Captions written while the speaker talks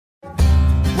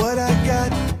What I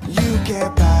got, you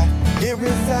can't buy. It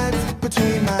resides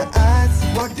between my eyes.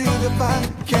 Walked through the fire,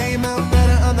 came out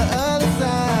better on the other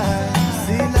side.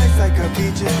 See, life's like a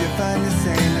beach if you find the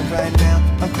sand. Right now,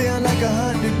 I feel like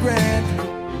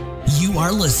 $100,000. You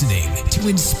are listening to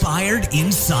Inspired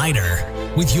Insider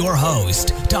with your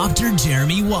host, Dr.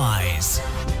 Jeremy Weisz.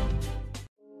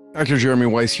 Dr. Jeremy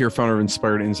Weisz here, founder of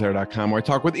InspiredInsider.com, where I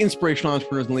talk with inspirational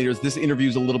entrepreneurs and leaders. This interview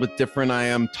is a little bit different. I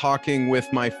am talking with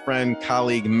my friend,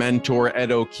 colleague, mentor,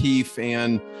 Ed O'Keefe,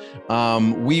 and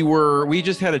we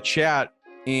just had a chat,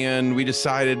 and we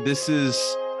decided this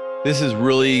is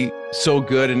really so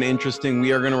good and interesting.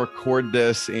 We are going to record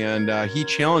this, and he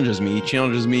challenges me. He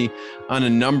challenges me on a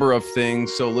number of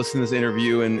things. So listen to this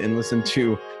interview and listen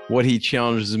to what he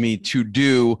challenges me to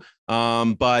do.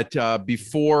 But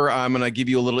before I'm going to give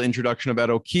you a little introduction about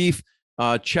O'Keefe,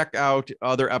 check out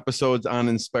other episodes on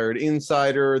Inspired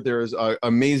Insider. There's an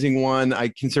amazing one. I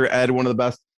consider Ed one of the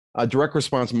best direct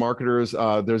response marketers.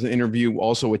 There's an interview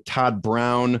also with Todd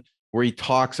Brown where he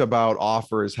talks about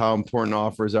offers, how important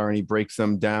offers are, and he breaks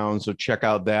them down. So check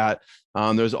out that.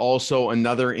 There's also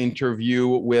another interview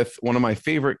with one of my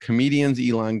favorite comedians,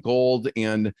 Elon Gold,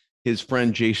 and his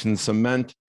friend Jason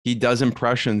Cement. He does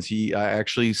impressions. He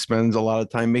actually spends a lot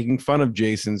of time making fun of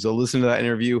Jason. So listen to that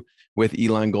interview with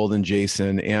Elon Gold and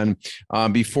Jason. And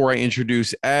before I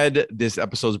introduce Ed, this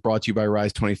episode is brought to you by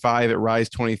Rise 25. At Rise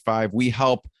 25, we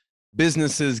help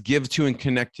businesses give to and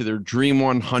connect to their Dream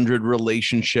 100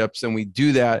 relationships. And we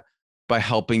do that by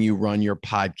helping you run your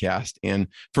podcast. And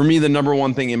for me, the number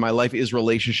one thing in my life is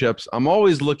relationships. I'm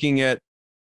always looking at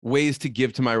ways to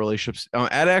give to my relationships.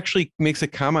 Ed actually makes a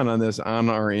comment on this on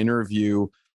our interview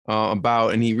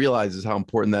and he realizes how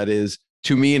important that is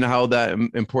to me and how that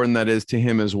important that is to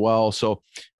him as well. So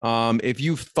if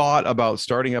you've thought about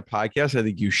starting a podcast, I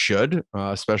think you should,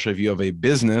 especially if you have a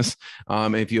business.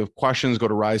 If you have questions, go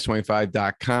to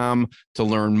rise25.com to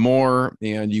learn more,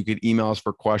 and you could email us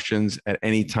for questions at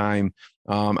any time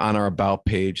on our About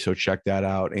page. So check that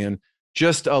out. And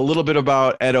just a little bit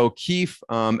about Ed O'Keefe.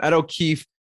 Ed O'Keefe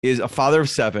is a father of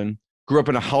 7, grew up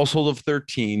in a household of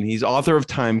 13. He's author of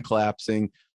Time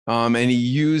Collapsing. And he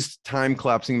used time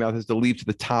collapsing methods to leap to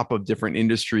the top of different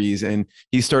industries. And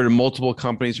he started multiple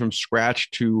companies from scratch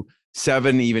to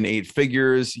 7, even 8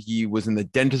 figures. He was in the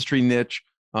dentistry niche.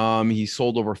 He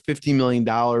sold over $50 million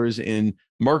in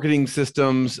marketing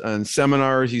systems and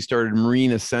seminars. He started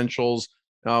Marine Essentials,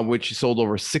 which he sold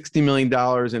over $60 million.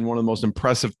 And one of the most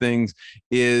impressive things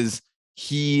is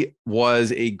he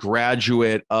was a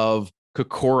graduate of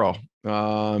Kokoro.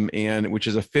 And which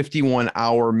is a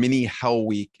 51-hour mini hell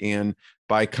week and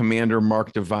by Commander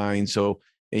Mark Divine. So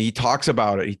he talks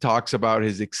about it. He talks about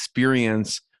his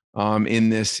experience in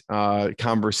this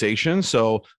conversation.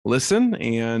 So listen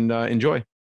and enjoy.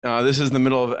 This is the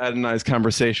middle of Ed and I's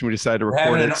conversation. We decided to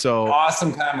record it. So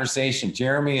awesome conversation.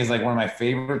 Jeremy is like one of my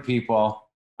favorite people.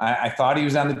 I thought he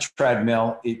was on the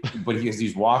treadmill, but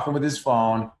he's walking with his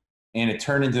phone, and it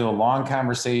turned into a long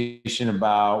conversation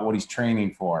about what he's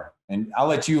training for. And I'll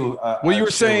let you. Well, you were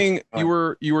saying we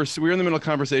were in the middle of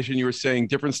conversation. You were saying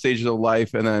different stages of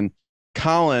life, and then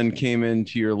Colin came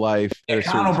into your life. Yeah,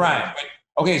 Colin O'Brien.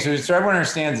 Okay, so everyone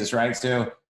understands this, right?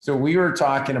 So we were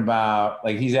talking about,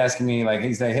 like, he's asking me, like,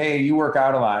 he's like, "Hey, you work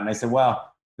out a lot," and I said, "Well,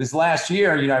 this last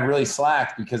year, I really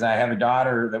slacked because I have a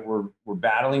daughter that we're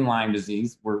battling Lyme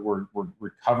disease. We're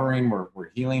recovering. We're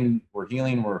healing.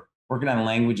 We're working on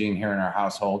languaging here in our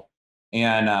household,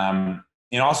 and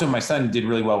also my son did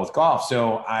really well with golf.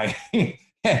 So I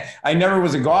never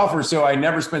was a golfer. So I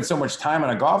never spent so much time on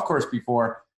a golf course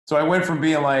before. So I went from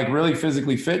being like really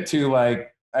physically fit to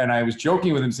like, and I was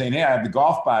joking with him saying, hey, I have the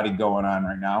golf body going on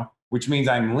right now, which means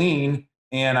I'm lean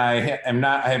and I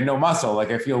have no muscle.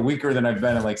 Like I feel weaker than I've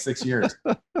been in like 6 years,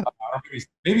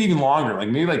 maybe even longer, like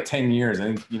maybe like 10 years. I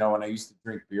think, when I used to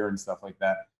drink beer and stuff like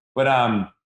that. But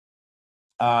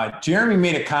Jeremy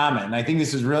made a comment, and I think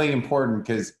this is really important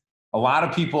because a lot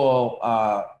of people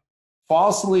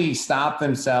falsely stop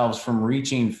themselves from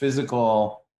reaching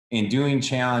physical and doing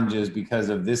challenges because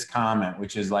of this comment,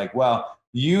 which is like, well,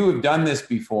 you have done this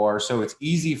before, so it's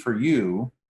easy for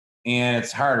you and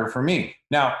it's harder for me.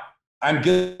 Now, I'm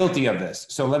guilty of this.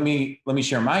 So let me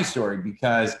share my story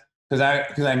because I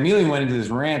immediately went into this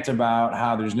rant about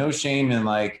how there's no shame in,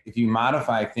 like, if you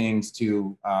modify things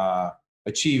to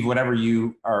achieve whatever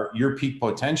your peak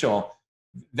potential.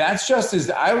 That's just as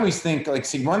I always think, like,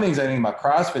 see, one of the things I think about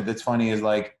CrossFit that's funny is,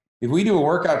 like, if we do a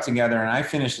workout together and I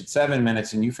finish at 7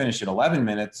 minutes and you finish at 11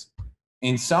 minutes,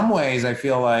 in some ways I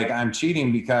feel like I'm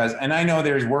cheating because, and I know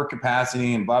there's work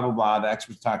capacity and blah, blah, blah, the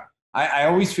experts talk. I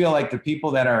always feel like the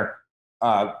people that are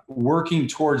working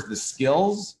towards the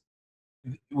skills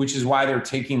which is why they're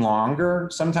taking longer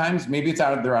sometimes. Maybe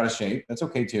they're out of shape. That's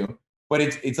okay too. But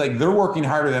it's like they're working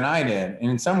harder than I did. And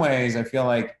in some ways, I feel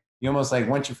like you almost like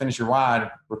once you finish your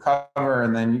WOD, recover,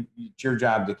 and then it's your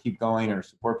job to keep going or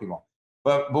support people.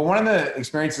 But one of the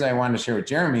experiences I wanted to share with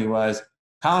Jeremy was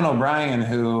Colin O'Brien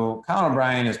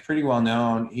is pretty well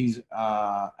known.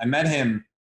 I met him.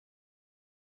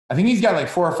 I think he's got like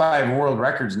 4 or 5 world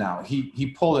records now.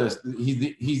 He pulled this.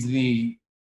 He's the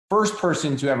first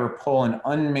person to ever pull an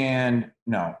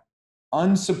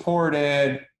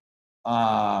unsupported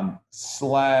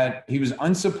sled. He was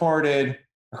unsupported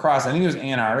across, I think it was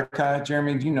Antarctica.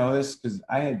 Jeremy, do you know this? Because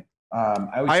I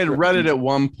had read it at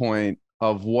one point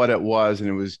of what it was, and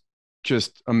it was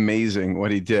just amazing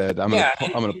what he did. I'm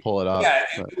gonna pull it up. Yeah,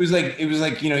 it was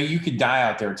like you could die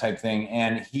out there type thing,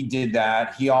 and he did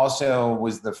that. He also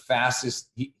was the fastest.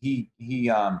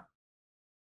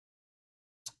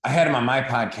 I had him on my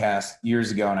podcast years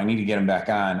ago, and I need to get him back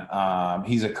on.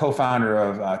 He's a co-founder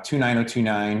of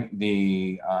 29029,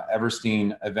 the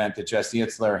Everesting event that Jesse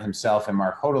Itzler himself and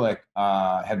Mark Hodelick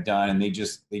have done, and they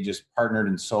just partnered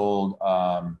and sold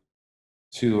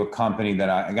to a company that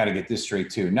I got to get this straight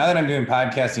too. Now that I'm doing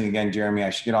podcasting again, Jeremy, I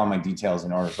should get all my details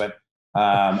in order, but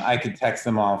I could text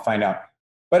them all and find out.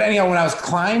 But anyhow, when I was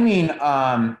climbing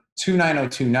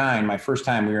 29029, my first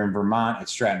time, we were in Vermont at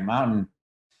Stratton Mountain.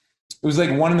 It was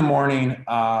like 1 a.m.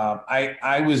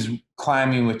 I was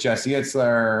climbing with Jesse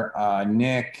Itzler,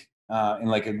 Nick, and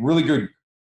like a really good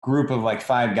group of like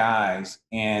 5 guys.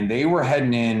 And they were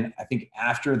heading in, I think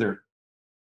after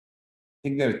I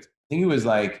think it was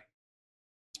like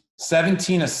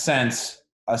 17 ascents,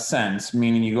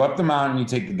 meaning you go up the mountain, you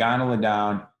take the gondola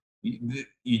down,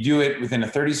 you do it within a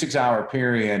 36-hour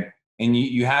period, and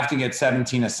you have to get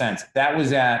 17 ascents. That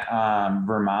was at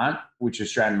Vermont, which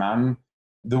is Stratton Mountain.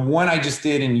 The one I just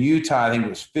did in Utah, I think it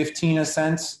was 15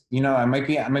 ascents. I might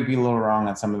be a little wrong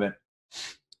on some of it.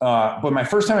 But my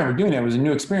first time ever doing it was a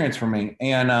new experience for me.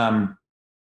 And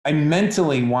I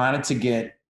mentally wanted to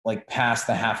get like past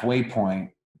the halfway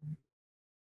point.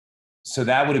 So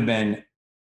that would have been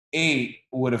 8,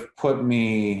 would have put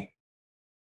me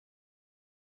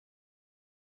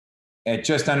at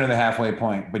just under the halfway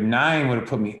point, but 9 would have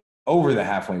put me over the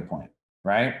halfway point,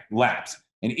 right? Laps.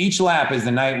 And each lap is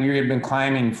the night we had been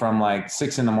climbing from like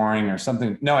 6 a.m. or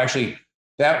something. No, actually,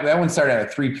 that one started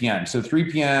at 3 p.m. So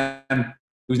 3 p.m. it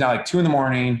was now like 2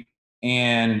 a.m.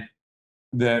 and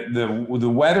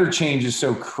the weather changes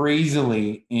so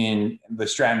crazily in the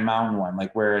Stratton Mountain one,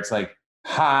 like where it's like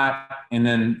hot, and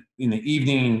then in the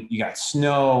evening you got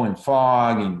snow and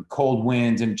fog and cold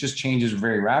winds, and it just changes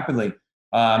very rapidly.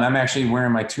 I'm actually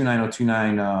wearing my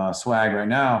 29029 swag right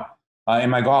now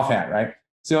in my golf hat, right?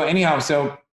 So anyhow,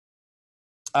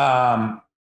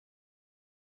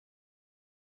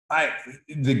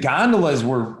 the gondolas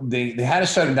they had to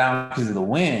shut them down because of the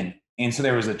wind, and so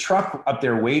there was a truck up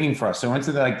there waiting for us. So I went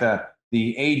to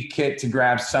the aid kit to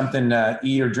grab something to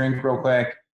eat or drink real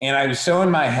quick, and I was so in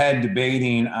my head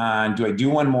debating on, do I do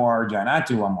one more or do I not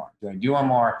do one more? Do I do one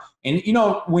more? And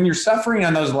when you're suffering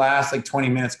on those last like 20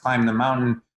 minutes climbing the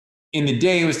mountain. In the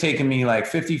day, it was taking me like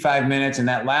 55 minutes, and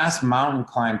that last mountain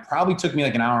climb probably took me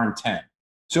like an hour and 10.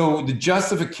 So the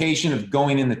justification of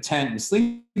going in the tent and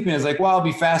sleeping is like, well, I'll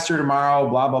be faster tomorrow,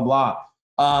 blah, blah,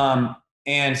 blah.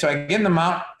 And so I get in the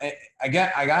mountain, I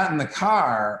got in the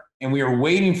car, and we were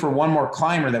waiting for one more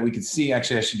climber that we could see.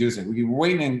 Actually, I should do this. We were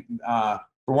waiting for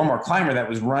one more climber that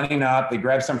was running up. They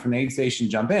grabbed some from the aid station,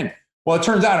 jump in. Well, it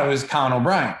turns out it was Colin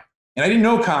O'Brien. And I didn't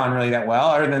know Colin really that well,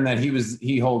 other than that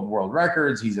he holds world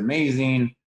records. He's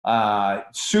amazing.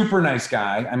 Super nice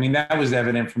guy. I mean, that was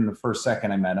evident from the first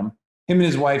second I met him. Him and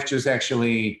his wife just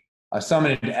actually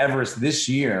summited Everest this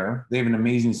year. They have an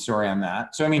amazing story on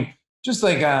that. So, I mean, just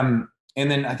like, and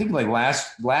then I think like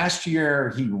last year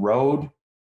he rode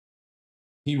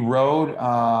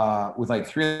with like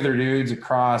 3 other dudes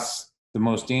across the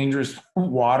most dangerous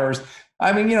waters.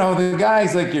 I mean, the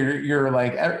guy's like, he's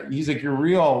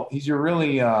really, he's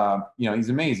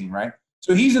amazing, right?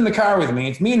 So he's in the car with me.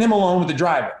 It's me and him alone with the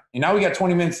driver. And now we got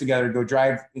 20 minutes together to go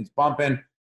drive. It's bumping.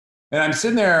 And I'm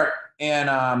sitting there,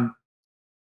 and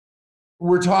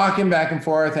we're talking back and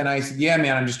forth. And I said, yeah,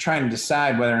 man, I'm just trying to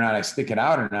decide whether or not I stick it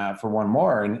out or not for one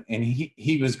more. And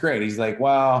he was great. He's like,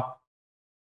 well,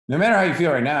 no matter how you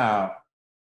feel right now,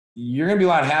 you're going to be a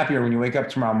lot happier when you wake up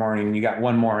tomorrow morning and you got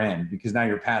one more in, because now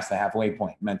you're past the halfway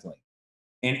point mentally.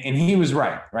 And he was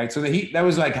right? So that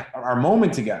was like our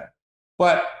moment together.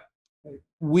 But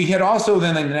we had also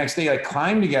then the next day like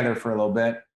climbed together for a little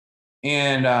bit.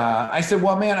 And I said,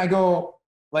 well, man, I go,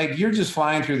 like, you're just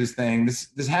flying through this thing.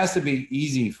 This has to be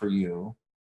easy for you.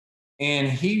 And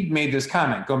he made this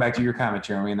comment, going back to your comment,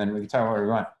 Jeremy, and then we can talk about where we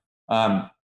want.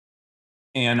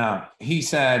 He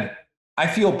said, I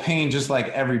feel pain just like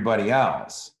everybody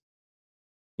else.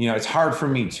 It's hard for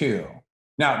me too.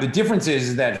 Now, the difference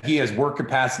is that he has work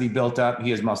capacity built up, he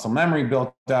has muscle memory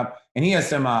built up, and he has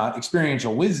some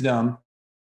experiential wisdom,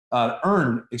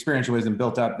 earned experiential wisdom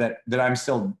built up that I'm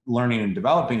still learning and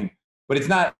developing. But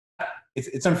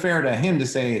it's unfair to him to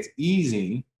say it's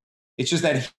easy. It's just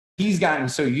that he's gotten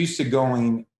so used to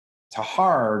going to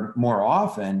hard more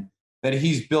often that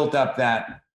he's built up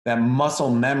that muscle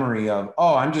memory of,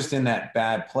 oh, I'm just in that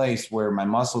bad place where my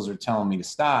muscles are telling me to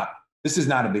stop. This is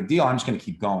not a big deal. I'm just going to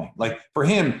keep going. Like for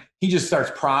him, he just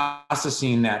starts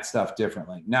processing that stuff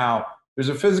differently. Now, there's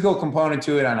a physical component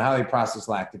to it on how they process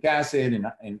lactic acid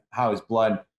and how his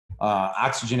blood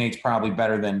oxygenates probably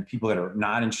better than people that are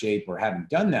not in shape or haven't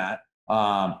done that.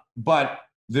 But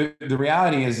the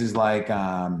reality is like,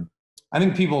 I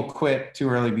think people quit too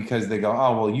early because they go,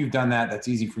 oh, well, you've done that. That's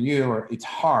easy for you, or it's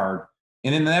hard.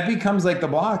 And then that becomes like the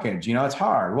blockage, it's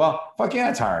hard. Well, fuck yeah,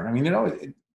 it's hard. I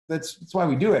mean, that's why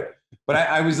we do it. But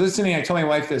I was listening. I told my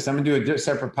wife this. I'm gonna do a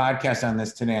separate podcast on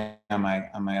this today on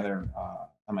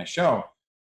my show.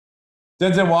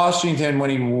 Denzel Washington,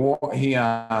 when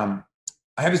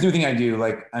I have this new thing I do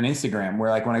like on Instagram where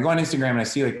like when I go on Instagram and I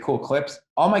see like cool clips,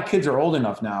 all my kids are old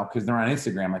enough now because they're on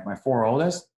Instagram, like my 4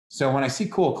 oldest. So when I see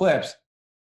cool clips,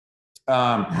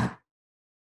 I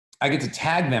get to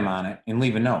tag them on it and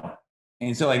leave a note.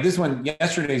 And so like this one,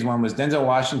 yesterday's one was Denzel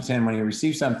Washington when he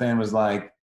received something was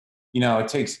like, you got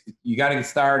to get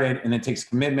started, and then it takes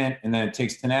commitment, and then it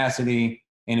takes tenacity.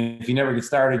 And if you never get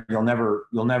started, you'll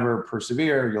never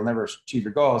persevere. You'll never achieve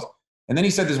your goals. And then he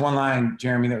said this one line,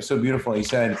 Jeremy, that was so beautiful. He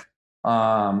said,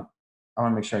 I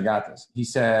want to make sure I got this. He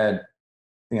said, I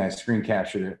think I screen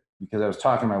captured it because I was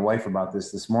talking to my wife about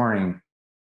this morning.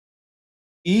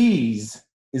 Ease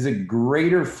is a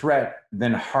greater threat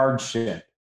than hardship.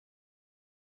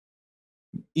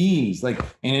 Ease, and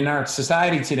in our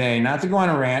society today, not to go on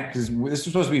a rant because this is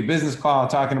supposed to be a business call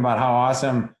talking about how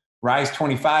awesome Rise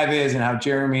 25 is and how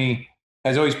Jeremy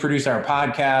has always produced our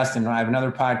podcast, and I have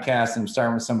another podcast and I'm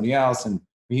starting with somebody else, and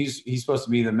he's supposed to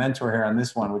be the mentor here on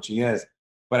this one, which he is.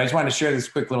 But I just wanted to share this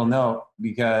quick little note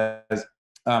because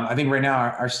I think right now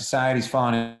our society's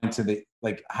fallen into the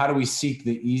how do we seek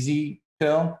the easy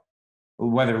pill,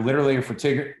 whether literally or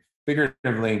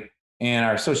figuratively. And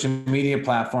our social media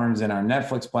platforms and our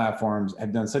Netflix platforms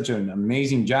have done such an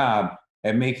amazing job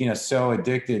at making us so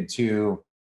addicted to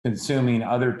consuming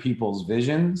other people's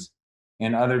visions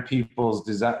and other people's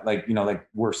desire.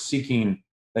 We're seeking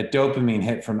that dopamine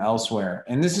hit from elsewhere.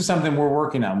 And this is something we're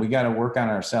working on. We got to work on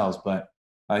ourselves, but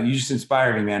you just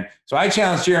inspired me, man. So I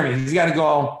challenged Jeremy. He's got to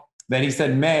go. Then he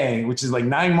said May, which is like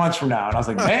 9 months from now. And I was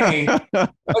like, May,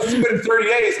 let's do it in 30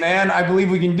 days, man. I believe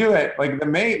we can do it. Like the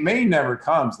May never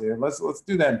comes, dude. Let's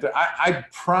do that. I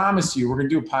promise you, we're going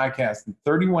to do a podcast in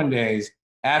 31 days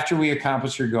after we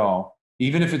accomplish your goal,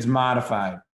 even if it's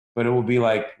modified, but it will be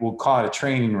like, we'll call it a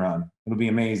training run. It'll be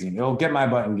amazing. It'll get my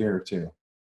butt in gear too.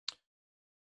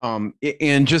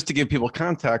 And just to give people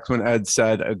context, when Ed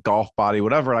said a golf body,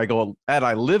 whatever, I go, Ed,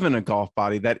 I live in a golf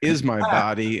body. That is my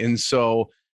body. And so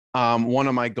one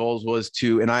of my goals was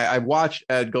and I watched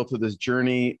Ed go through this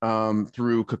journey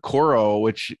through Kokoro,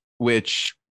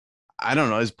 which I don't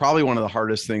know, is probably one of the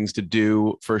hardest things to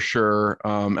do for sure.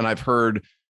 And I've heard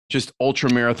just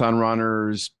ultra marathon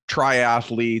runners,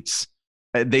 triathletes,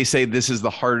 they say this is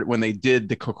when they did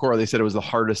the Kokoro, they said it was the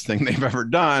hardest thing they've ever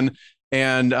done.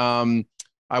 And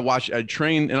I watched Ed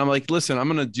train and I'm like, listen,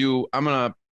 I'm going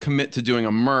to commit to doing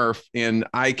a Murph, and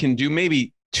I can do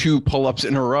maybe 2 pull-ups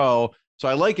in a row. So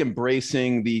I like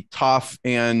embracing the tough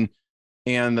and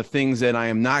the things that I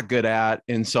am not good at.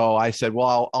 And so I said,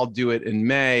 well, I'll do it in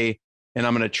May and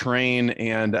I'm going to train.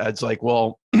 And it's like,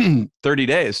 well, 30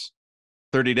 days,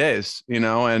 and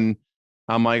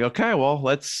I'm like, okay, well,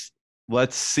 let's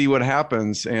see what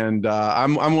happens. And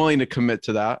I'm willing to commit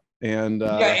to that. And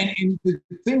and the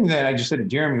thing that I just said to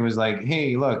Jeremy was like,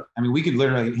 hey, look, I mean, we could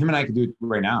literally, him and I could do it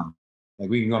right now. Like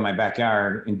we can go in my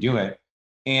backyard and do it.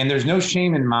 And there's no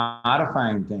shame in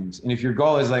modifying things. And if your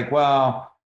goal is like,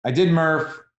 well, I did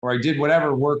Murph or I did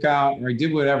whatever workout or I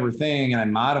did whatever thing and I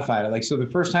modified it. Like, so the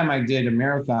first time I did a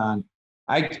marathon,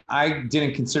 I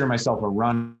didn't consider myself a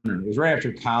runner. It was right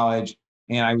after college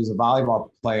and I was a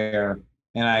volleyball player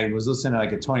and I was listening to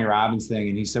like a Tony Robbins thing.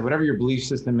 And he said, whatever your belief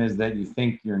system is that you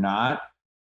think you're not,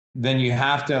 then you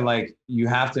have to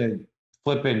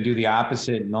flip it and do the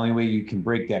opposite. And the only way you can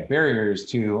break that barrier is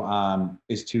to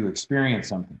experience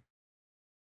something.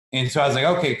 And so I was like,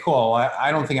 okay, cool.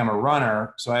 I don't think I'm a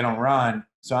runner, so I don't run.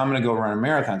 So I'm going to go run a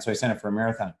marathon. So I signed up for a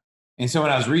marathon. And so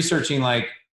when I was researching like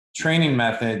training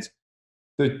methods,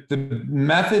 the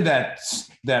method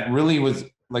that really was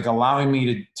like allowing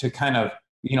me to kind of,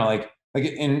 like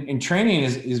in training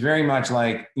is very much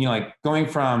like, like going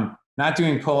from not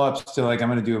doing pull-ups to like, I'm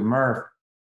going to do a Murph.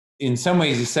 In some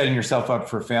ways is setting yourself up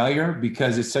for failure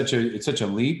because it's such a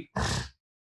leap.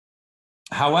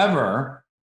 However,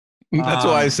 that's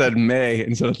why I said May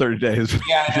instead of 30 days.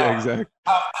 Yeah, exactly.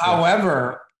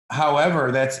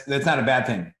 However, that's not a bad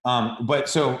thing. But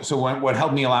so what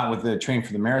helped me a lot with the training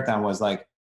for the marathon was like,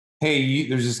 hey,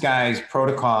 there's this guy's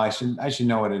protocol. I should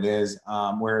know what it is.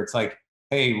 Where it's like,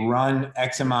 hey, run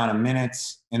X amount of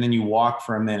minutes and then you walk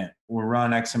for a minute. We'll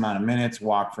run X amount of minutes,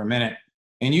 walk for a minute.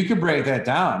 And you could break that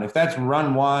down. If that's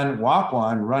run one, walk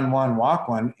one, run one, walk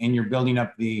one, and you're building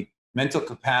up the mental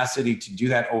capacity to do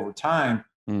that over time,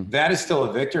 that is still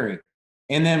a victory.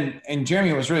 And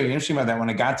Jeremy, was really interesting about that. When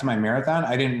I got to my marathon,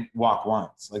 I didn't walk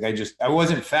once. Like I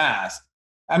wasn't fast.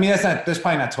 I mean, that's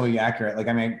probably not totally accurate. Like,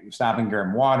 I mean, stop and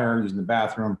grab water, using the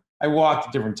bathroom. I walked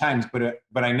at different times, but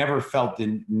I never felt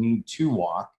the need to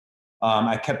walk.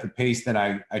 I kept the pace that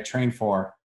I trained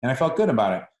for, and I felt good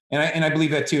about it. And I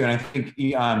believe that too. And I think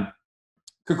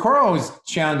Kokoro is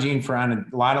challenging on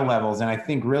a lot of levels. And I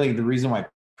think really the reason why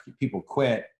people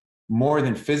quit more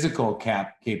than physical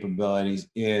capabilities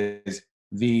is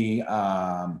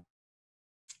and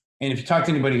if you talk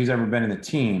to anybody who's ever been in the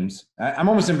teams, I'm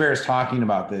almost embarrassed talking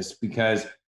about this because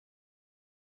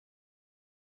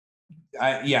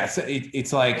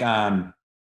it's like,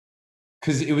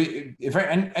 because if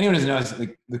anyone doesn't know,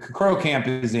 like the Kokoro camp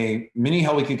is a mini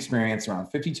Hell Week experience around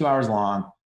 52 hours long,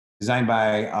 designed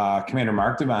by Commander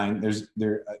Mark Devine. And it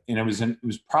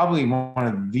was probably one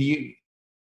of the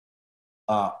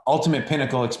ultimate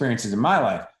pinnacle experiences in my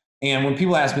life. And when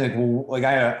people ask me, like, well, like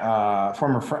I had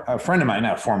a friend of mine,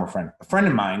 not a former friend, a friend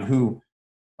of mine who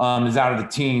is out of the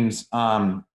teams.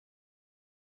 And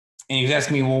he was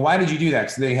asking me, well, why did you do that?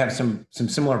 Because they have some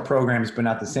similar programs, but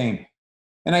not the same.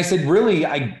 And I said, really,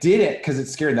 I did it because it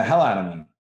scared the hell out of me.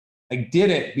 I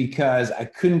did it because I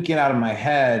couldn't get out of my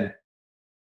head,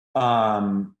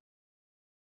 can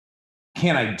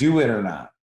I do it or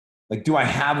not? Like, do I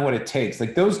have what it takes?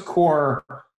 Like, those core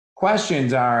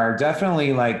questions are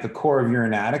definitely like the core of your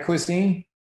inadequacy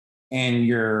and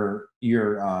your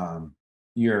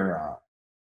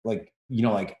like,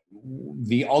 like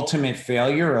the ultimate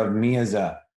failure of me as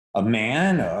a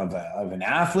man, of an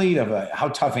athlete, how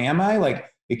tough am I? Like,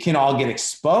 it can all get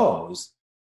exposed.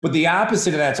 But the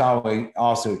opposite of that's always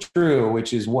also true,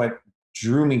 which is what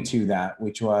drew me to that,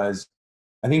 which was,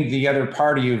 I think the other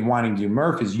part of you wanting to do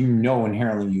Murph is,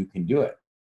 inherently you can do it.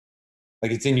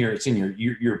 Like it's in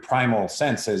your primal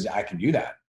sense says, I can do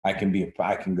that. I can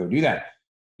go do that.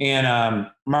 And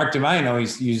Mark Devine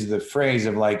always uses the phrase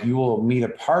of like, you will meet a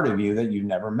part of you that you've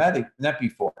never met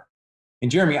before. And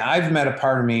Jeremy, I've met a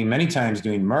part of me many times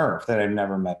doing Murph that I've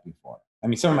never met before. I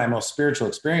mean, some of my most spiritual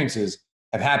experiences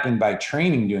have happened by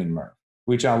training doing Murph,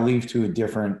 which I'll leave to a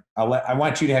different, I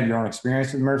want you to have your own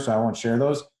experience with Murph, so I won't share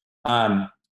those.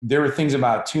 There were things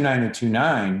about 2.9 and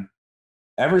 2.9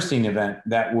 Everesting event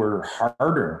that were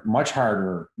harder, much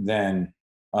harder than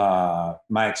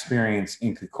my experience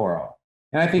in Kokoro.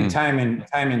 And I think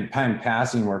time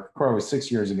passing, where Kokoro was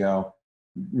 6 years ago,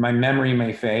 my memory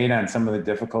may fade on some of the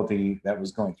difficulty that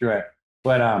was going through it.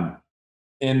 But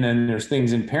and then there's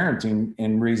things in parenting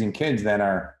and raising kids that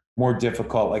are more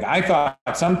difficult. Like I thought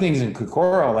some things in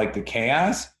Kokoro, like the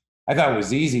chaos, I thought it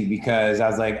was easy because I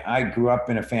was like, I grew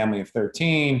up in a family of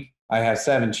 13. I have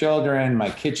 7 children. My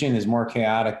kitchen is more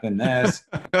chaotic than this.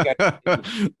 Like,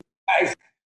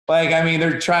 I mean,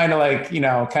 they're trying to like,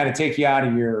 kind of take you out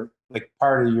of your, like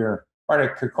part of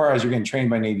Kokoro is you're getting trained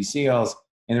by Navy SEALs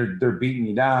and they're beating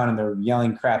you down and they're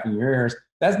yelling crap in your ears.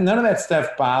 None of that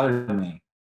stuff bothered me.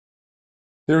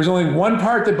 There was only one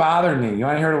part that bothered me. You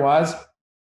want to hear what it was?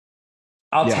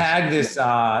 I'll tag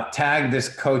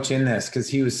this coach in this because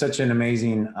he was such an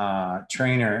amazing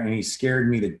trainer and he scared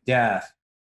me to death.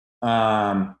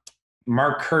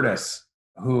 Mark Curtis,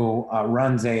 who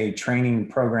runs a training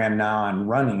program now on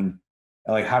running,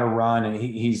 like how to run, and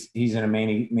he's an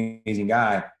amazing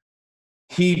guy.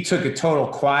 He took a total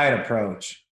quiet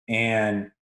approach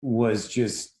and was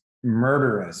just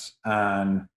murderous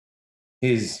on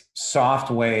his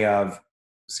soft way of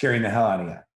scaring the hell out of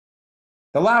you.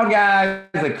 The loud guys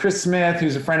like Chris Smith,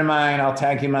 who's a friend of mine, I'll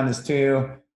tag him on this too.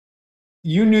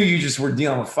 You knew you just were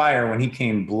dealing with fire when he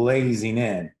came blazing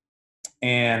in.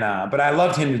 And, but I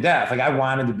loved him to death. Like I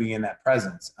wanted to be in that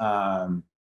presence.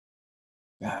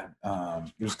 There's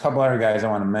a couple other guys I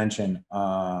want to mention.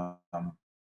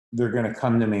 They're going to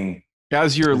come to me.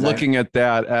 As you're looking at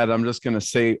that, Ed, I'm just going to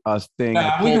say a thing.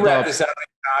 We can wrap this up.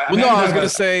 Well, no, I was going to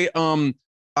say,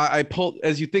 I pulled,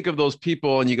 as you think of those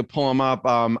people and you can pull them up,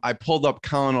 I pulled up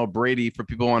Colin O'Brady for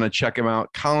people who want to check him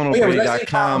out.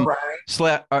 ColinO'Brady.com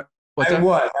I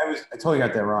totally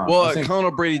got that wrong. Well,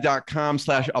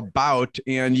 ColinO'Brady.com/about,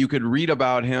 and you could read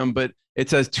about him, but it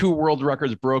says 2 world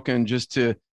records broken, just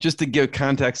to give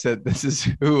context that this is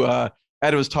who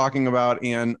Ed was talking about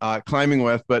and climbing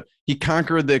with. But he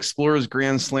conquered the Explorers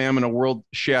Grand Slam in a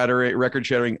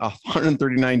record-shattering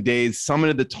 139 days,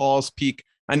 summited the tallest peak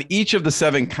on each of the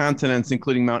 7 continents,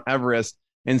 including Mount Everest,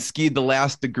 and skied the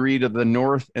last degree to the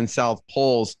North and South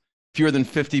Poles. Fewer than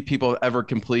 50 people have ever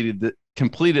completed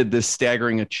this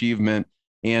staggering achievement,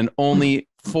 and only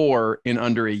 4 in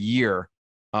under a year.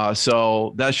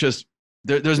 So that's just,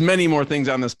 there's many more things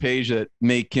on this page that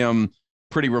make him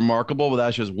pretty remarkable, but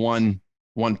that's just one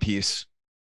piece.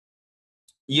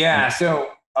 Yeah.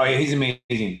 So, he's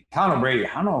amazing. Colin O'Brady.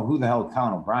 I don't know who the hell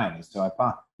Colin O'Brien is. So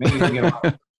maybe we can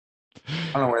get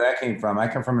I don't know where that came from. I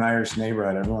come from an Irish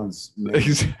neighborhood. Everyone's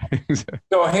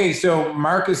So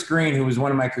Marcus Green, who was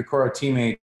one of my Kokoro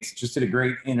teammates, just did a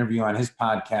great interview on his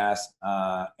podcast,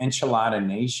 Enchilada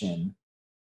Nation.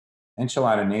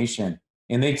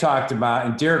 And they talked about,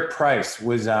 and Derek Price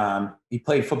was, he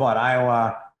played football at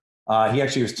Iowa. He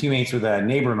actually was teammates with a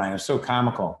neighbor of mine. It was so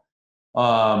comical.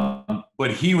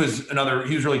 But he was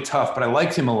really tough, but I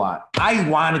liked him a lot. I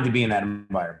wanted to be in that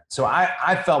environment. So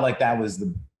I felt like that was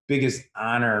the biggest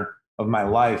honor of my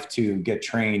life to get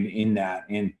trained in that.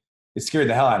 And it scared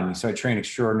the hell out of me. So I trained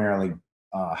extraordinarily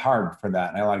hard for that.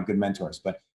 And I had a lot of good mentors.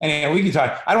 But anyway, we can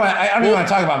talk. I don't even want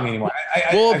to talk about me anymore.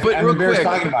 I'm embarrassed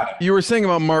talking about it. You were saying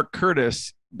about Mark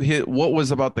Curtis. What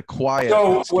was about the quiet?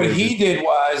 So what he did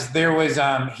was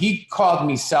he called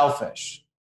me selfish.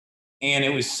 And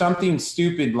it was something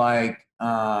stupid like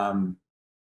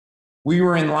we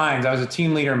were in lines. I was a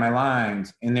team leader in my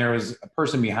lines, and there was a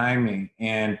person behind me,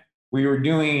 and we were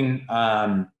doing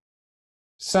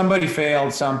somebody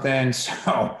failed something.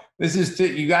 So this is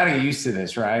you got to get used to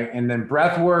this, right? And then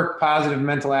breath work, positive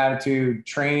mental attitude,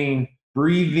 training,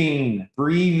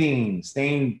 breathing,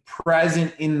 staying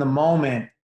present in the moment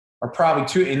are probably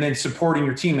 2, and then supporting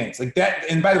your teammates like that.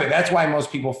 And by the way, that's why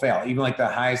most people fail, even like the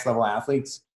highest level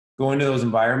athletes go into those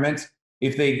environments.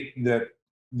 If they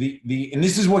and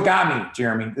this is what got me,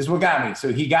 Jeremy. This is what got me.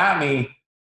 So he got me.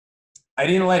 I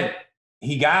didn't let it.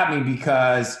 He got me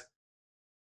because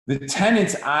the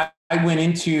tenets I went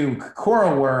into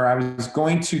Kokoro were I was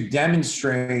going to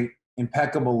demonstrate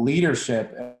impeccable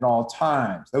leadership at all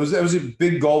times. That was a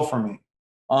big goal for me.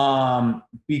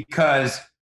 Because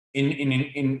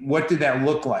in what did that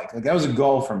look like? Like that was a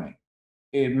goal for me.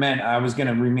 It meant I was going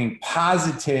to remain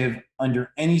positive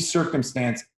under any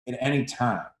circumstance at any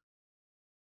time.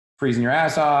 Freezing your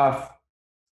ass off,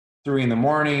 3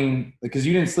 a.m, because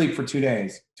you didn't sleep for 2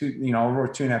 days, over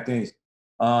 2.5 days.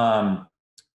 And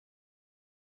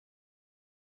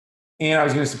I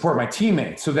was going to support my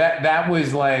teammates. So that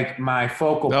was like my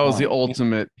focal point. That was the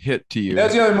ultimate hit to you. That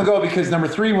was the other goal, because number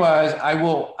 3 was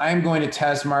I'm going to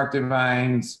test Mark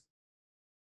Divine's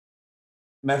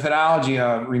methodology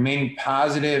of remaining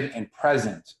positive and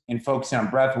present and focusing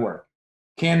on breath work.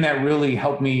 Can that really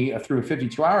help me through a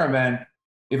 52-hour event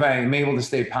if I am able to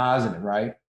stay positive,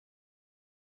 right?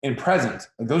 And present.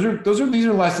 Like these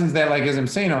are lessons that, like, as I'm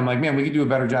saying, I'm like, man, we could do a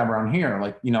better job around here,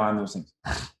 like, on those things.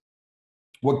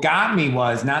 What got me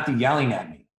was not the yelling at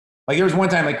me. Like there was one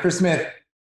time, like Chris Smith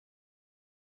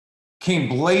came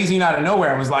blazing out of nowhere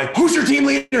and was like, who's your team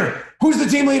leader? Who's the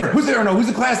team leader? Who's there? No, who's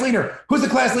the class leader? Who's the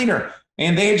class leader?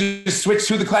 And they had just switched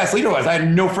who the class leader was. I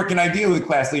had no freaking idea who the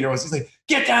class leader was. He's like,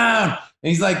 get down. And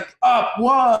he's like, up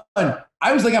 1.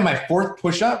 I was like on my 4th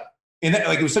push-up. And that,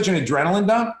 like, it was such an adrenaline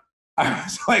dump. I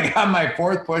was like on my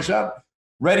 4th push-up,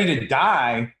 ready to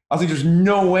die. I was like, there's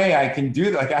no way I can do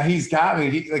that. Like, he's got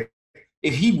me.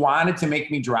 If he wanted to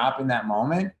make me drop in that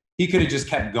moment, he could have just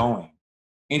kept going.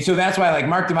 And so that's why, like,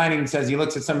 Mark Divine even says he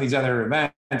looks at some of these other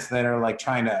events that are like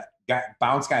trying to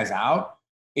bounce guys out.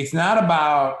 It's not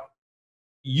about,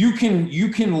 you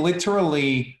can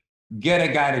literally get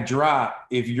a guy to drop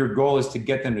if your goal is to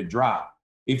get them to drop.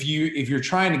 If you're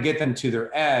trying to get them to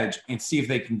their edge and see if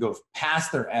they can go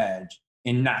past their edge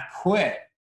and not quit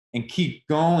and keep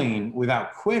going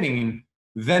without quitting,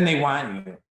 then they want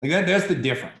you. Like that's the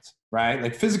difference, right?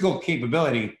 Like physical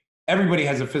capability, everybody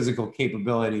has a physical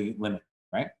capability limit,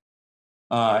 right?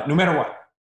 No matter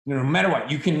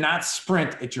what, you cannot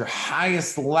sprint at your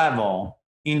highest level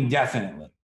indefinitely.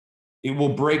 It will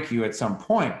break you at some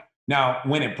point. Now,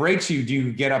 when it breaks you, do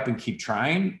you get up and keep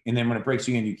trying? And then when it breaks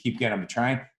you again, you keep getting up and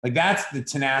trying? Like that's the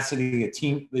tenacity a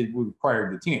team that would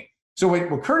require the team. So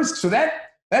what Curtis, so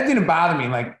that didn't bother me.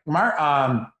 Like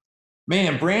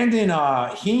man, Brandon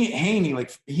Haney,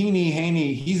 like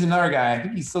Haney, he's another guy. I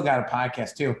think he's still got a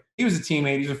podcast too. He was a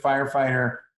teammate. He's a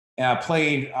firefighter,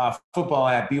 played football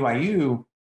at BYU,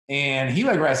 and he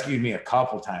like rescued me a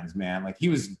couple times, man. Like he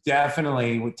was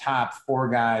definitely with top 4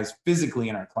 guys physically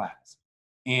in our class.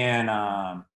 And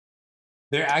I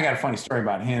got a funny story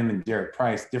about him and Derek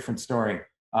Price, different story.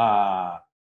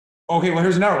 Okay, well,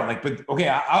 here's another one. Like, but okay,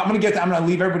 I'm gonna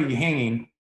leave everybody hanging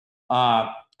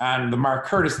on the Mark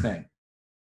Curtis thing.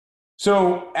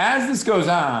 So as this goes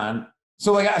on,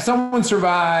 so like someone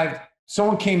survived,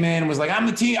 someone came in and was like, I'm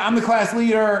the class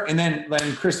leader, and then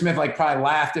Chris Smith like probably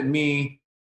laughed at me,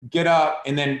 get up,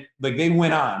 and then like they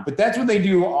went on. But that's what they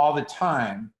do all the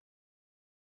time.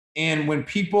 And when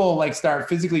people like start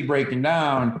physically breaking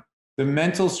down, the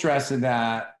mental stress of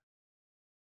that,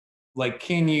 like,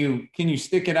 can you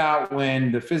stick it out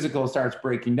when the physical starts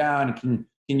breaking down? And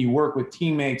can you work with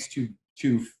teammates to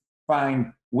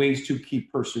find ways to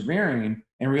keep persevering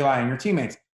and rely on your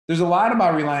teammates? There's a lot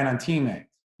about relying on teammates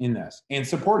in this and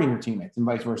supporting your teammates and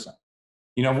vice versa.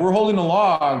 You know, if we're holding a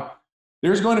log,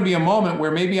 there's going to be a moment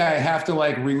where maybe I have to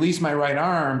like release my right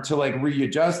arm to like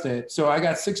readjust it. So I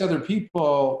got 6 other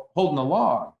people holding the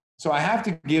log. So I have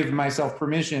to give myself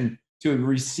permission to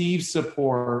receive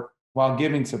support while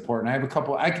giving support. And I have a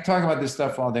couple, I could talk about this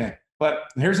stuff all day,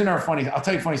 but here's another I'll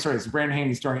tell you a funny story. It's a Brandon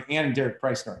Haney story and a Derek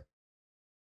Price story.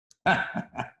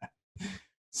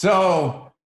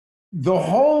 So the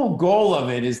whole goal of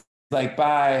it is like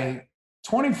by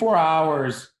 24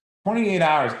 hours, 28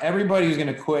 hours, everybody who's going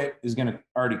to quit is going to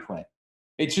already quit.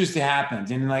 It just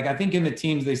happens. And like, I think in the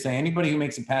teams, they say anybody who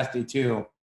makes it past day 2,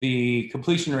 the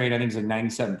completion rate, I think is like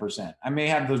 97%. I may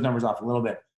have those numbers off a little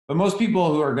bit, but most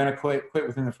people who are going to quit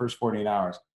within the first 48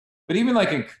 hours. But even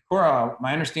like in Kokoro,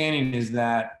 my understanding is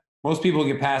that most people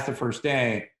get past the first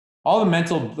day. All the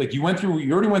mental, like you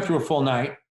already went through a full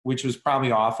night, which was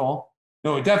probably awful.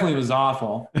 No, it definitely was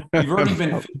awful. You've already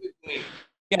been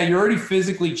you're already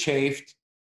physically chafed.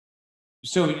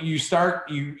 So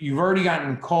you've already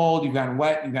gotten cold, you've gotten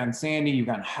wet, you've gotten sandy, you've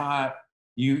gotten hot.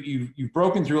 You've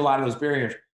broken through a lot of those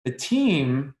barriers. The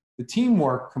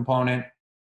teamwork component,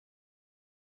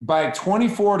 by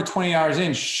 24 to 20 hours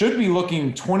in, should be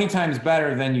looking 20 times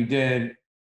better than you did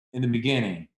in the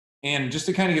beginning. And just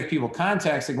to kind of give people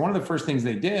context, like one of the first things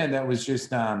they did that was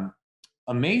just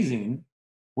amazing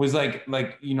was like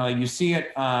you know, you see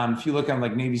it if you look on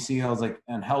like Navy SEALs, like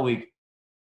on Hell Week,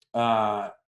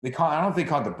 I don't know if they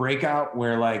call it the breakout,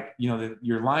 where like, you know,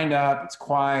 you're lined up, it's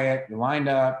quiet, you're lined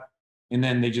up, and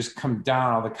then they just come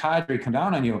down, all the cadre come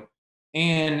down on you,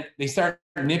 and they start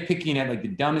nitpicking at like the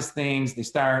dumbest things.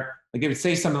 They would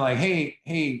say something like,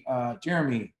 hey,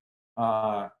 Jeremy,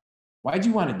 why'd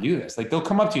you want to do this? Like they'll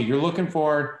come up to you, you're looking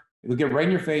forward, they'll get right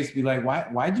in your face, be like, why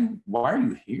are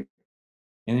you here?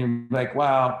 And you're like,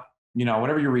 well, you know,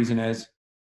 whatever your reason is.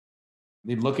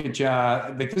 They'd look at you,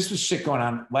 like this was shit going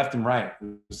on left and right. It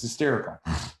was hysterical.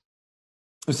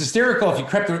 It was hysterical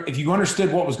if you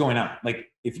understood what was going on.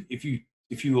 Like if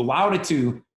you allowed it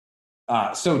to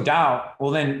sow doubt,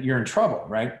 well, then you're in trouble,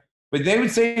 right? But they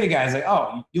would say to guys like,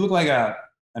 oh, you look like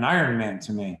an Iron Man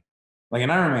to me, like an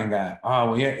Iron Man guy.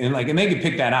 Oh, well, yeah, and they could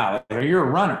pick that out. Like, or you're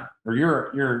a runner, or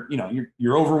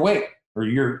you're overweight, or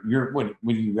you're what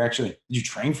you actually, did you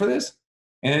train for this?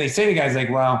 And then they say to guys like,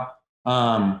 well,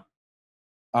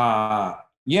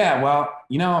 yeah, well,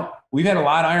 you know, we've had a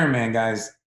lot of Iron Man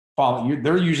guys fall.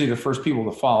 They're usually the first people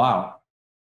to fall out,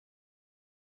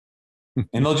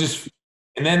 and they'll leave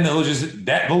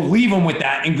them with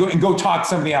that and go talk to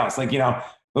somebody else. Like, you know,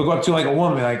 they'll go up to like a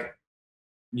woman, like,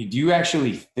 do you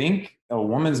actually think a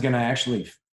woman's gonna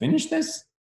actually finish this?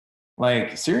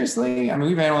 Like, seriously? I mean,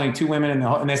 we've had only 2 women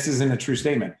and this isn't a true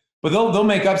statement, but they'll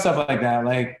make up stuff like that.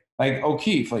 Like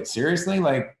O'Keefe, like, seriously?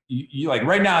 Like, you like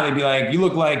right now they'd be like, you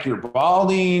look like you're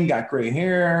balding, got gray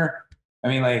hair. I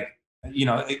mean, like, you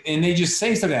know, and they just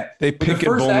say stuff like that. They pick at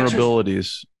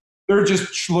vulnerabilities. They're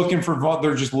just looking for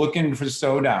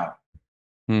sow doubt,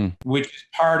 which is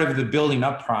part of the building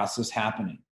up process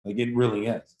happening. Like, it really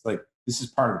is. It's like, this is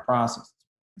part of the process.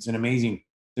 It's an amazing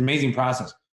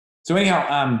process. So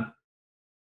anyhow,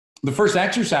 the first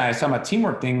exercise talking about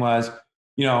teamwork thing was,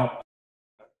 you know,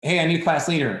 hey, I need a class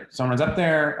leader. Someone's up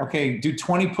there. Okay, do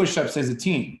 20 push-ups as a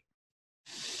team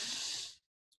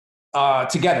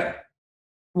together.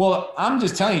 Well, I'm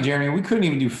just telling you, Jeremy, we couldn't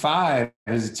even do 5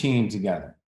 as a team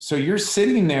together. So you're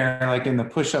sitting there like in the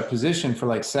push-up position for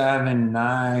like 7,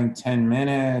 9, 10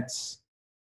 minutes.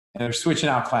 And they're switching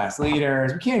out class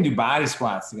leaders. We can't do body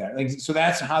squats together. Like, so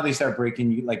that's how they start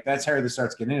breaking you. Like, that's how it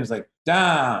starts getting in. It's like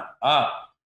down, up.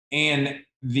 And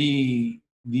the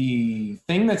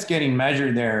thing that's getting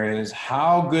measured there is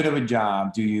how good of a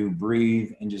job do you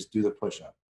breathe and just do the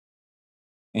push-up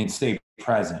and stay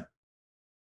present,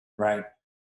 right?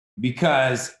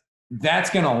 Because that's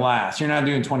going to last. You're not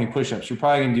doing 20 push-ups. You're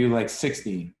probably going to do like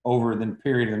 60 over the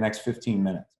period of the next 15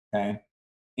 minutes, okay?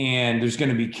 And there's going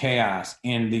to be chaos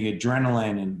and the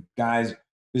adrenaline, and guys,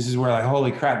 this is where like,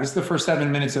 holy crap, this is the first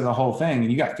 7 minutes of the whole thing,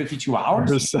 and you got 52 hours?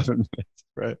 For 7 minutes,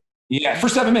 right? Yeah, for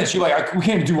 7 minutes, you're like, we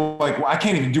can't do I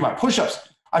can't even do my push-ups.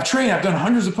 I've trained, I've done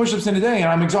hundreds of push-ups in a day, and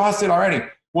I'm exhausted already.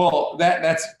 Well,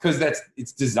 that's because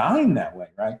it's designed that way,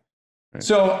 right?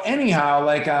 So anyhow,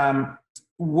 like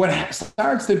what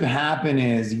starts to happen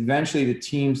is eventually the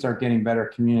teams start getting better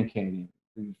at communicating.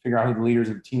 You figure out who the leaders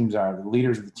of the teams are. The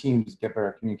leaders of the teams get better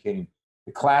at communicating.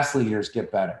 The class leaders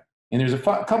get better. And there's a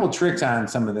couple tricks on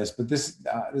some of this, but this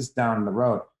is down the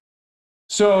road.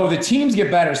 So the teams get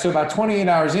better. So about 28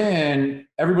 hours in,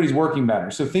 everybody's working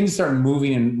better. So things start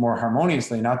moving in more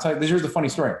harmoniously. And I'll tell you, here's the funny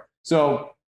story.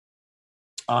 So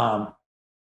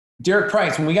Derek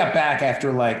Price, when we got back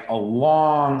after like a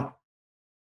long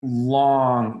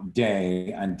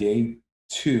day on day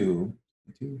two,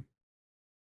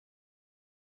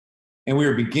 and we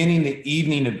were beginning the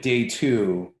evening of day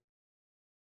two,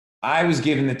 I was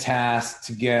given the task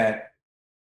to get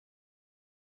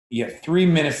 3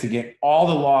 minutes to get all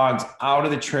the logs out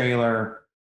of the trailer.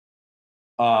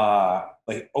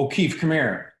 Like, O'Keefe, come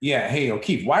here. Yeah, hey,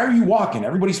 O'Keefe, why are you walking?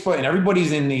 Everybody's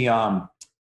in the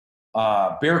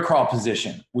bear crawl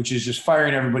position, which is just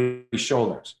firing everybody's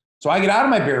shoulders. So I get out of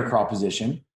my bear crawl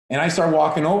position and I start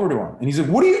walking over to him. And he's like,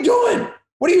 what are you doing?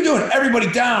 What are you doing?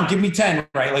 Everybody down, give me 10,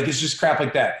 right? Like, it's just crap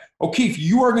like that. O'Keefe,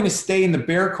 you are going to stay in the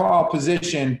bear crawl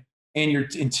position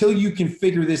until you can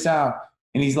figure this out.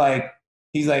 And he's like,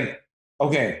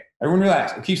 okay, everyone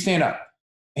relax. O'Keefe, stand up.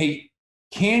 Hey,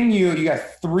 you got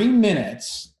 3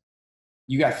 minutes.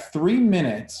 You got 3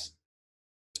 minutes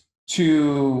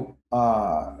to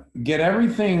get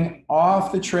everything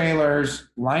off the trailers,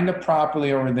 lined up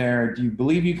properly over there. Do you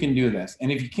believe you can do this?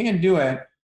 And if you can't do it,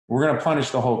 we're going to punish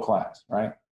the whole class,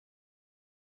 right?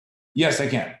 Yes, I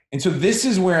can. And so this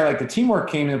is where like the teamwork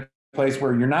came into place,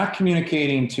 where you're not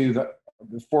communicating to the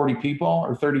 40 people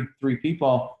or 33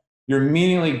 people. You're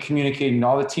immediately communicating to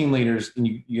all the team leaders,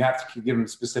 and you have to give them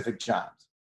specific jobs.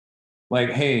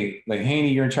 Like, hey, like,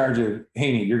 Haney, you're in charge of,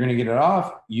 Haney, you're going to get it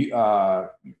off.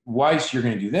 Weisz, you're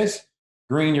going to do this.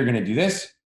 Green, you're going to do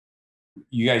this.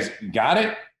 You guys got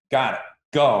it? Got it.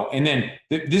 Go. And then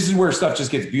this is where stuff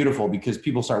just gets beautiful, because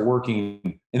people start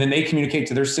working, and then they communicate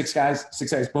to their six guys,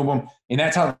 boom, boom. And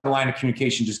that's how the line of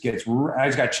communication just gets, I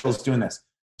just got chills doing this.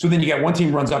 So then you got one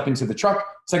team runs up into the truck,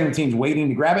 second team's waiting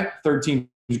to grab it, third team's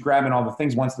grabbing all the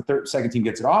things once the second team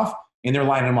gets it off, and they're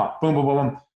lining them up. Boom, boom, boom,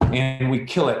 boom. And we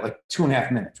kill it like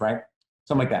 2.5 minutes, right?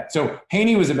 Something like that. So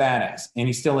Haney was a badass, and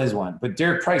he still is one. But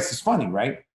Derek Price is funny,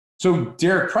 right? So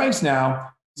Derek Price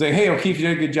now is like, hey, O'Keefe, you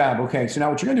did a good job. Okay, so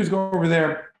now what you're going to do is go over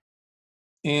there,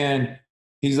 and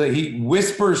he's like, he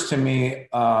whispers to me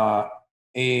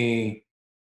a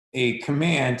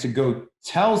command to go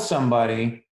tell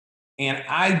somebody, and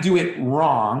I do it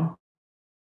wrong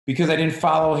because I didn't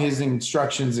follow his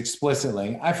instructions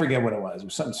explicitly. I forget what it was. It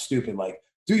was something stupid like,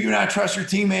 do you not trust your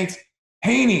teammates?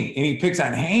 Haney. And he picks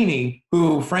on Haney,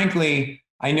 who, frankly,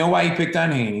 I know why he picked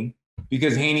on Haney,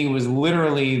 because Haney was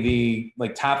literally the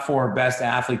like top 4 best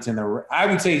athletes in the, I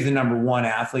would say he's the number 1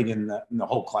 athlete in the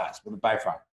whole class, but by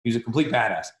far. He was a complete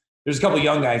badass. There's a couple of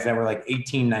young guys that were like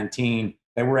 18, 19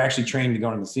 that were actually trained to go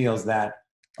into the SEALs that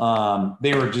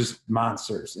they were just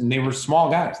monsters, and they were small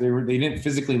guys. They didn't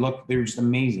physically look, they were just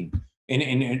amazing.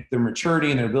 And their maturity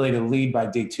and their ability to lead by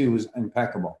day 2 was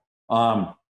impeccable.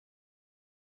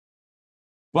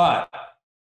 But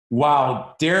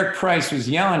while Derek Price was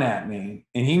yelling at me,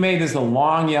 and he made this a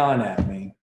long yelling at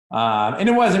me, and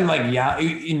it wasn't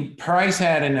like, Price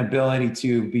had an ability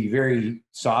to be very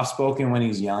soft-spoken when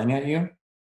he's yelling at you.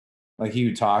 Like, he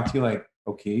would talk to you like,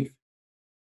 O'Keefe.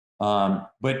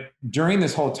 But during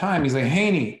this whole time, he's like,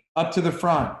 Haney, up to the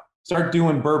front, start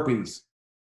doing burpees.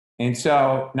 And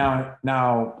so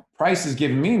now Price is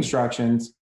giving me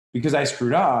instructions because I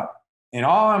screwed up. And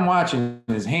all I'm watching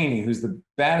is Haney, who's the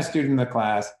baddest student in the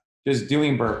class, just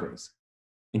doing burpees.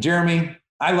 And Jeremy,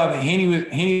 I love it.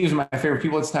 Haney was my favorite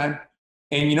people at this time.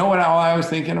 And you know what all I was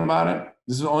thinking about it?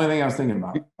 This is the only thing I was thinking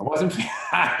about. I wasn't.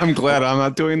 I'm glad I'm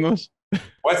not doing this.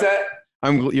 What's that?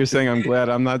 You're saying I'm glad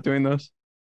I'm not doing this?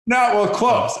 No, well,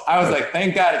 close. I was like,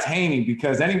 thank God it's Haney,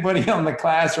 because anybody in the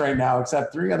class right now,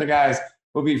 except 3 other guys,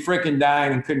 will be freaking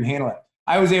dying and couldn't handle it.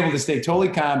 I was able to stay totally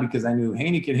calm because I knew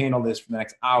Haney could handle this for the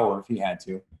next hour if he had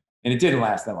to. And it didn't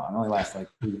last that long. It only lasted like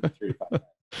 3 to 5 minutes.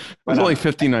 was only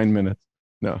 59 minutes.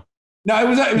 No, it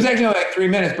was actually only like 3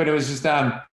 minutes, but it was just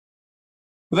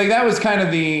like that was kind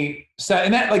of the set,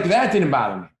 and that didn't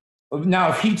bother me. Now,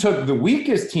 if he took the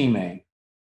weakest teammate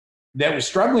that was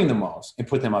struggling the most and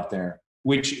put them up there,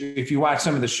 which if you watch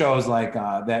some of the shows like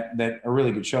that are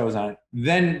really good shows on it,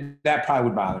 then that probably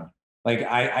would bother me. Like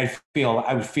I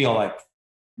would feel like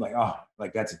oh,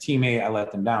 like that's a teammate, I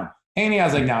let them down. Haney, I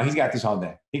was like, no, he's got this all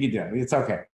day. He can do it. It's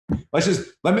okay.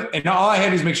 And all I had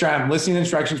to do is make sure I'm listening to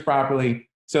instructions properly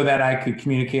so that I could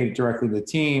communicate it directly to the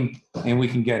team and we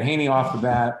can get Haney off the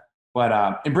bat. But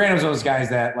and Brandon was one of those guys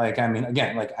that, like, I mean,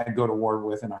 again, like I'd go to war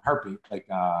with in a heartbeat, like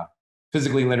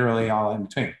physically, literally, all in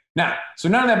between. Now, so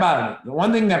none of that bothered me. The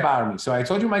one thing that bothered me, so I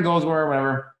told you my goals were,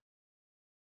 whatever.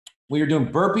 We were doing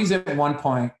burpees at one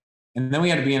point, and then we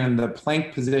had to be in the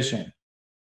plank position.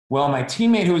 Well, my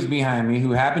teammate who was behind me,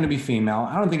 who happened to be female,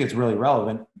 I don't think it's really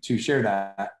relevant to share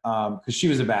that because she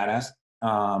was a badass.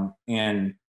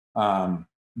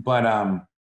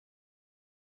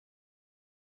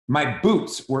 My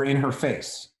boots were in her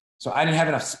face, so I didn't have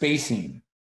enough spacing.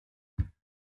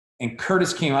 And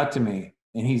Curtis came up to me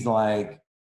and he's like,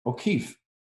 O'Keefe,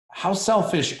 how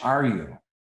selfish are you?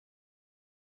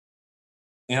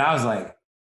 And I was like,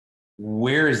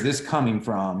 where is this coming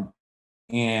from?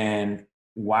 And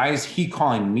why is he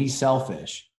calling me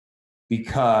selfish?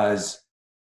 Because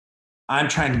I'm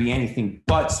trying to be anything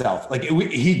but self. Like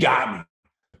he got me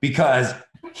because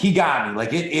he got me.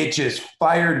 Like it just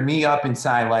fired me up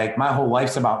inside. Like my whole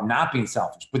life's about not being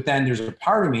selfish. But then there's a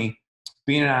part of me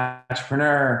being an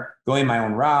entrepreneur, going my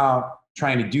own route,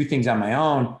 trying to do things on my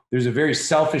own. There's a very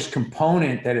selfish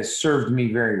component that has served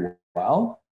me very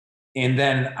well. And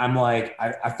then I'm like,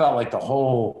 I felt like the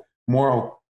whole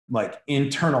moral, like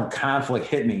internal conflict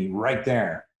hit me right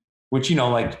there, which, you know,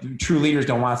 like true leaders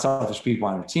don't want selfish people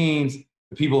on their teams.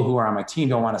 The people who are on my team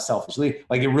don't want a selfish lead.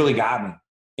 Like it really got me.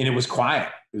 And it was quiet.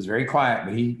 It was very quiet,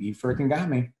 but he freaking got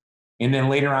me. And then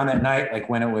later on that night, like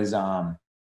when it was, I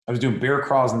was doing bear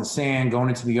crawls in the sand, going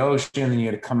into the ocean, and you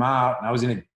had to come out. And I was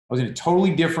in a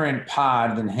totally different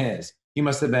pod than his. He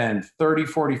must have been 30,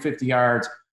 40, 50 yards.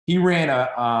 He ran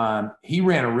a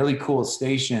really cool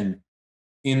station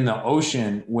in the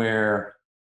ocean where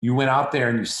you went out there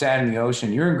and you sat in the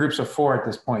ocean. You're in groups of 4 at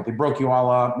this point. They broke you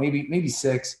all up, maybe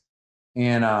 6.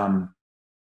 And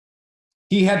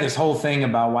he had this whole thing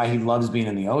about why he loves being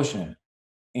in the ocean.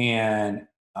 And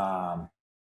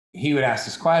he would ask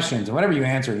us questions, and whatever you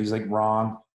answered, he's like,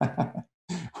 wrong.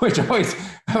 which always,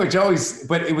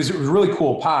 but it was a really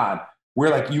cool pod where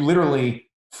like you literally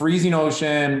freezing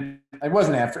ocean. It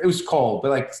wasn't after, it was cold, but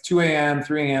like 2 a.m.,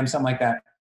 3 a.m., something like that.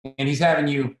 And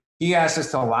he asked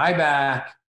us to lie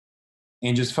back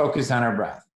and just focus on our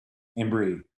breath and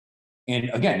breathe.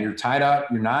 And again, you're tied up,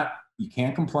 you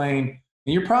can't complain.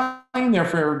 And you're probably in there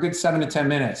for a good 7 to 10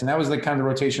 minutes. And that was like kind of the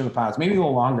rotation of the pods, maybe a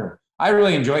little longer. I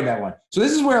really enjoyed that one. So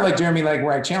this is where, like, Jeremy, like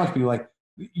where I challenge people, like,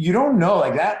 you don't know,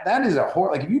 like that is a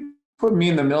horror. Like if you put me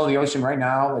in the middle of the ocean right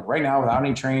now without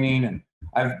any training, and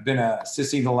I've been a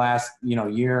sissy the last,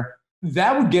 year,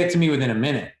 that would get to me within a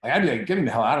minute. Like I'd be like, get me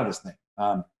the hell out of this thing.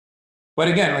 But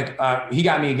again, like he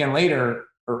got me again later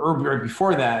or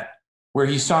before that, where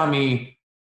he saw me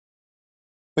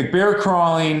like bear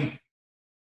crawling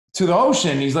to the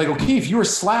ocean. He's like, O'Keefe, you were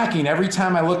slacking every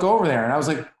time I look over there. And I was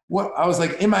like, what? I was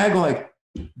like in my head going like,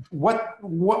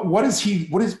 what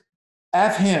is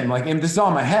F him? Like, and this is all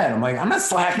in my head. I'm like, I'm not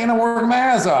slacking. I'm working my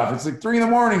ass off. It's like 3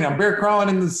 a.m. I'm bear crawling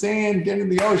in the sand, getting in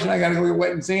the ocean. I got to go get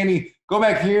wet and sandy, go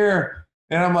back here.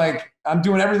 And I'm like, I'm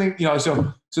doing everything,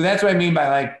 so that's what I mean by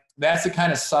like, that's the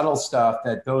kind of subtle stuff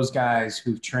that those guys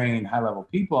who've trained high level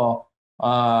people,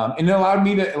 and it allowed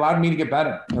me to get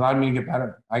better. It allowed me to get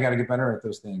better. I got to get better at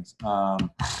those things.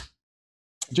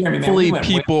 Jeremy, hopefully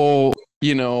people,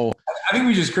 I think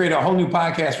we just created a whole new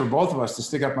podcast for both of us to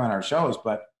stick up on our shows,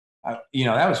 but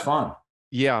that was fun.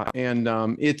 Yeah. And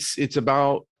it's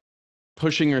about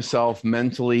pushing yourself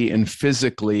mentally and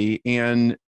physically,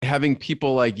 and having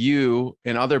people like you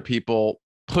and other people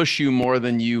push you more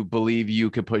than you believe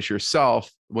you could push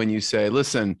yourself. When you say,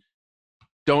 listen,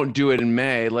 don't do it in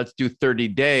May, let's do 30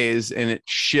 days. And it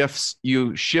shifts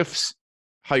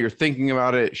how you're thinking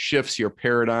about it, shifts your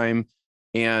paradigm.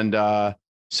 And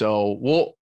so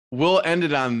we'll end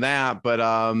it on that. But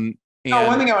one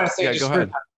thing I want to say, just go for ahead.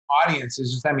 the audience,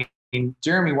 is just,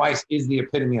 Jeremy Weisz is the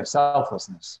epitome of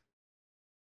selflessness.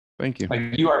 Thank you.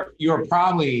 Like you are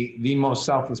probably the most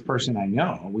selfless person I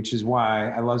know, which is why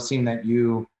I love seeing that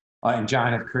you and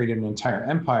John have created an entire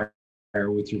empire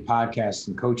with your podcasts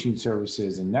and coaching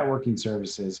services and networking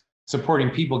services, supporting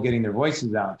people getting their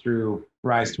voices out through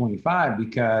Rise 25,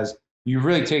 because you've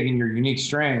really taken your unique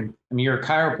strength. I mean, you're a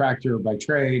chiropractor by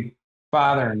trade,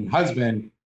 father and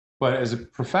husband, but as a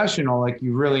professional, like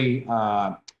you really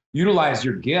utilize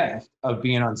your gift of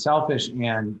being unselfish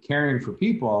and caring for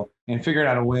people and figured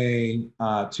out a way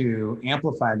to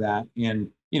amplify that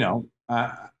and,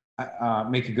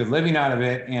 make a good living out of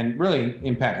it and really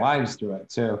impact lives through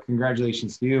it. So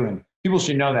congratulations to you. And people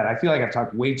should know that. I feel like I've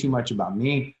talked way too much about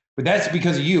me, but that's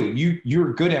because of you.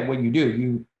 You're good at what you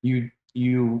do.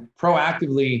 You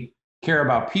proactively care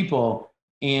about people,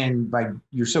 and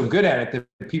you're so good at it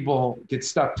that people get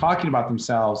stuck talking about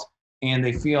themselves and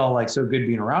they feel like so good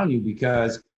being around you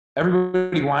because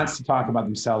everybody wants to talk about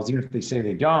themselves, even if they say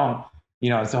they don't.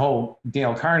 It's the whole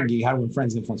Dale Carnegie, how to win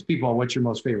friends and influence people. What's your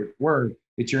most favorite word?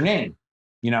 It's your name,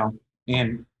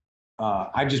 and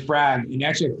I just brag, and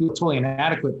actually I feel totally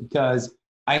inadequate because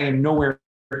I am nowhere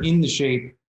in the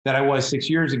shape that I was 6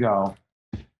 years ago.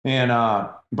 And,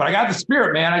 but I got the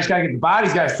spirit, man. I just gotta get the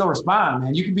body's gotta still respond,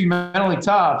 man. You can be mentally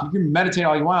tough. You can meditate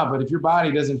all you want, but if your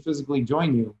body doesn't physically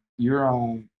join you, you're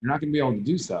not gonna be able to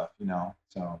do stuff,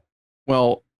 so.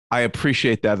 Well, I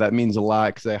appreciate that. That means a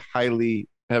lot because I highly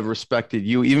have respected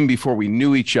you even before we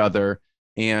knew each other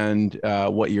and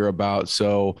what you're about.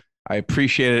 So I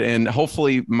appreciate it. And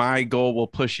hopefully my goal will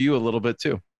push you a little bit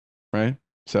too. Right.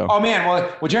 So. Oh man.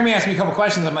 Well, Jeremy asked me a couple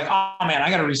questions. I'm like, oh man, I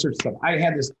got to research stuff. I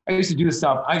used to do this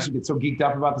stuff. I used to get so geeked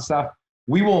up about the stuff.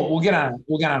 We'll get on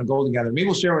a goal together. Maybe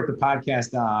we'll share with the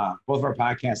podcast, both of our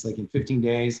podcasts, like in 15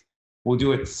 days. We'll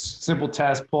do a simple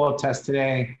test, pull-up test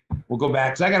today. We'll go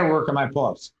back because I got to work on my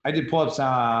pull-ups. I did pull-ups,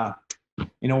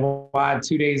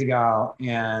 2 days ago,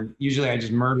 and usually I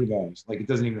just murder those. Like it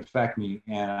doesn't even affect me.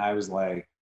 And I was like,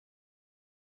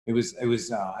 it was.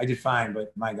 I did fine,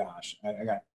 but my gosh, I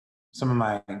got some of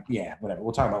my whatever.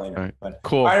 We'll talk about later. Right. But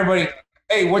cool. All right, everybody.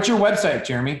 Hey, what's your website,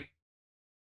 Jeremy?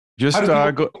 Just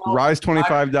go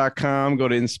rise25.com, go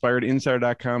to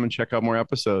inspiredinsider.com and check out more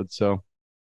episodes. So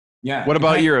yeah. What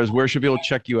about yours? Where should people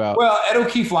check you out? Well,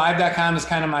 EdO'KeefeLive.com is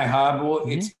kind of my hub. Well,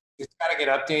 it's got to get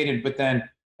updated, but then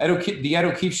the Ed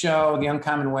O'Keefe Show, The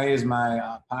Uncommon Way is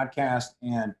my podcast.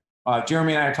 And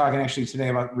Jeremy and I are talking actually today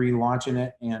about relaunching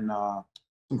it and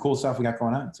some cool stuff we got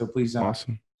going on. So please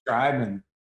subscribe and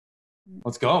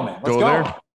let's go, man. Let's go.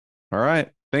 There. All right.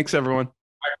 Thanks, everyone.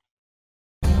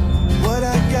 What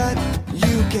I got,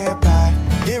 you can't buy.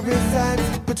 It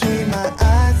resides between my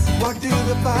eyes. Walked through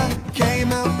the fire,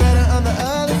 came out better on the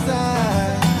other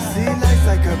side. See, life's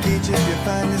like a beach if you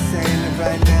find the sailing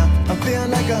right now. I feel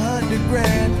like 100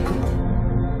 grand.